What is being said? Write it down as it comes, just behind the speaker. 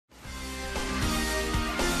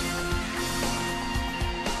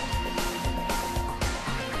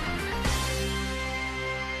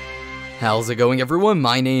How's it going, everyone?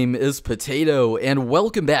 My name is Potato, and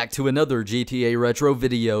welcome back to another GTA Retro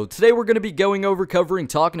video. Today we're going to be covering,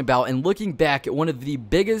 talking about, and looking back at one of the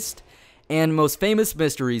biggest and most famous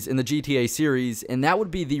mysteries in the GTA series, and that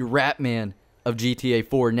would be the Ratman of GTA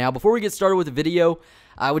 4. Now, before we get started with the video,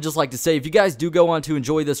 I would just like to say, if you guys do go on to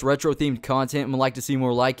enjoy this retro-themed content and would like to see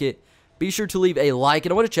more like it, be sure to leave a like,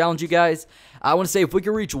 and I want to challenge you guys. I want to say, if we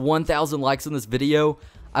can reach 1,000 likes on this video,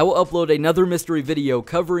 I will upload another mystery video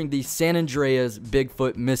covering the San Andreas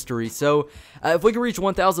Bigfoot mystery. So, if we can reach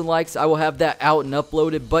 1,000 likes, I will have that out and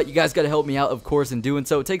uploaded, but you guys got to help me out, of course, in doing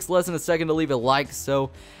so. It takes less than a second to leave a like,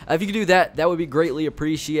 so if you can do that, that would be greatly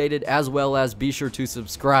appreciated, as well as be sure to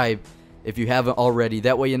subscribe if you haven't already.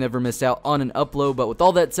 That way you never miss out on an upload. But with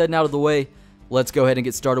all that said and out of the way, let's go ahead and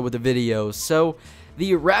get started with the video. So,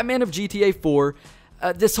 the Ratman of GTA 4,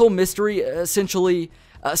 this whole mystery essentially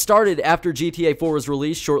started after GTA 4 was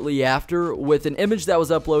released, shortly after, with an image that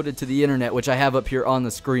was uploaded to the internet, which I have up here on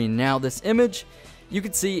the screen. Now, this image, you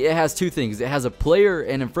can see it has two things. It has a player,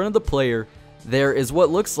 and in front of the player, there is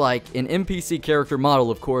what looks like an NPC character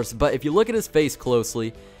model, of course, but if you look at his face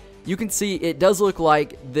closely, you can see it does look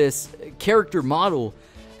like this character model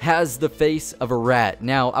has the face of a rat.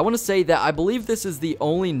 Now, I want to say that I believe this is the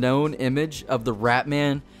only known image of the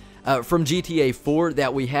Ratman from GTA 4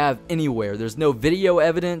 that we have anywhere. There's no video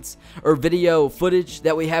evidence or video footage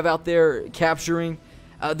that we have out there capturing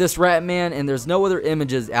this Ratman, and there's no other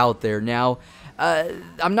images out there. Now,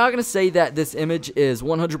 I'm not going to say that this image is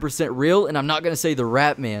 100% real, and I'm not going to say the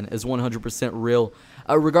Ratman is 100% real.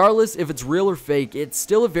 Regardless if it's real or fake, it's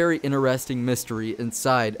still a very interesting mystery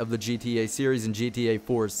inside of the GTA series and GTA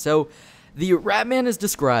 4. So, the Ratman is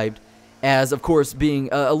described as, of course, being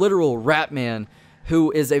a literal Ratman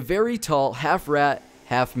who is a very tall, half-rat,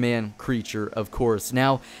 half-man creature, of course.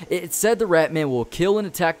 Now, it's said the Ratman will kill and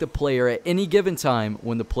attack the player at any given time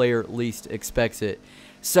when the player least expects it.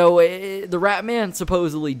 So, the Ratman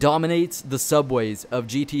supposedly dominates the subways of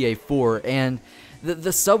GTA 4, and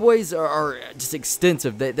the subways are just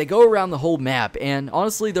extensive. They go around the whole map, and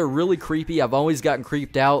honestly, they're really creepy. I've always gotten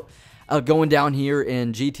creeped out going down here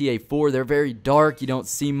in GTA 4. They're very dark. You don't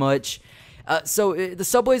see much. So the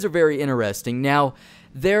subways are very interesting. Now,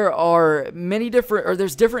 there are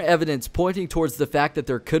there's different evidence pointing towards the fact that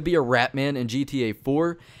there could be a Ratman in GTA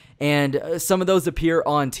 4, and some of those appear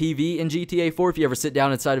on TV in GTA 4. If you ever sit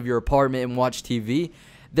down inside of your apartment and watch TV,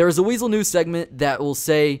 there is a Weasel News segment that will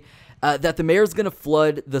say that the mayor's going to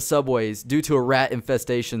flood the subways due to a rat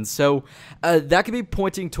infestation. So that could be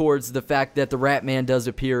pointing towards the fact that the Ratman does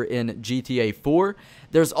appear in GTA 4.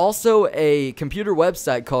 There's also a computer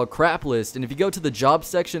website called Craplist, and if you go to the job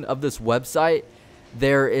section of this website,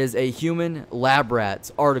 there is a human lab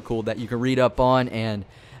rats article that you can read up on, and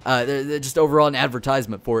they're just overall an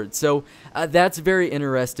advertisement for it. So that's very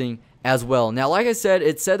interesting as well. Now, like I said,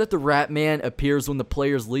 it's said that the Ratman appears when the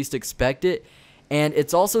players least expect it, and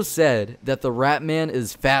it's also said that the Ratman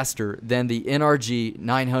is faster than the NRG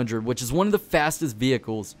 900, which is one of the fastest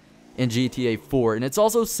vehicles in GTA 4. And it's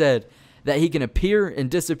also said that he can appear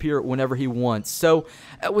and disappear whenever he wants. So,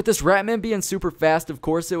 with this Ratman being super fast, of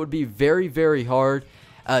course, it would be very, very hard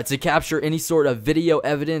to capture any sort of video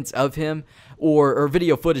evidence of him, or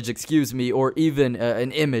video footage, excuse me, or even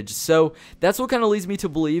an image. So, that's what kind of leads me to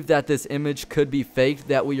believe that this image could be faked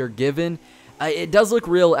that we are given. It does look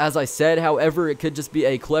real, as I said. However, it could just be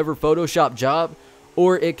a clever Photoshop job,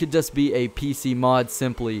 or it could just be a PC mod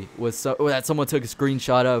simply that someone took a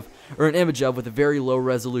screenshot of or an image of with a very low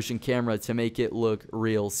resolution camera to make it look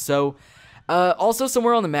real. So, also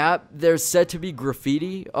somewhere on the map, there's said to be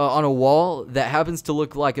graffiti on a wall that happens to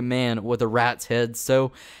look like a man with a rat's head.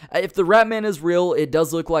 So, if the Ratman is real, it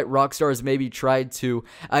does look like Rockstar has maybe tried to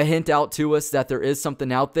hint out to us that there is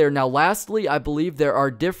something out there. Now, lastly, I believe there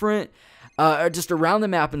are different just around the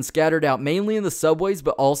map and scattered out, mainly in the subways,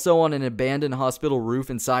 but also on an abandoned hospital roof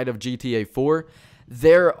inside of GTA 4.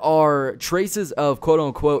 There are traces of,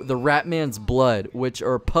 quote-unquote, the Ratman's blood, which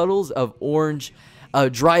are puddles of orange,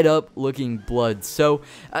 dried up looking blood. So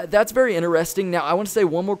that's very interesting. Now, I want to say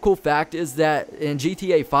one more cool fact is that in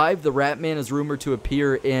GTA 5, the Ratman is rumored to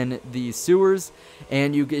appear in the sewers,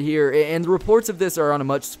 and you could hear, and the reports of this are on a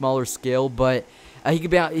much smaller scale, but he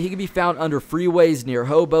could be found under freeways, near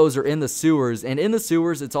hobos, or in the sewers. And in the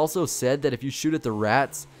sewers, it's also said that if you shoot at the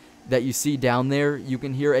rats that you see down there, you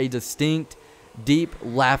can hear a distinct, deep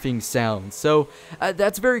laughing sound. So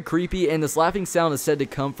that's very creepy, and this laughing sound is said to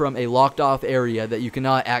come from a locked off area that you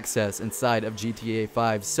cannot access inside of GTA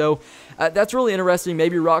 5. So that's really interesting.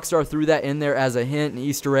 Maybe Rockstar threw that in there as a hint, an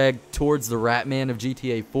Easter egg towards the Ratman of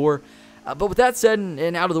GTA 4. But with that said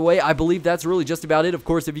and out of the way, I believe that's really just about it. Of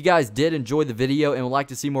course, if you guys did enjoy the video and would like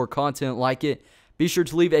to see more content like it, be sure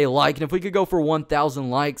to leave a like. And if we could go for 1,000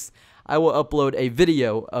 likes, I will upload a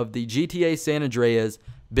video of the GTA San Andreas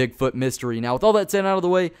Bigfoot mystery. Now, with all that said out of the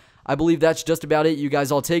way, I believe that's just about it. You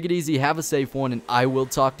guys all take it easy, have a safe one, and I will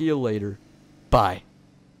talk to you later. Bye.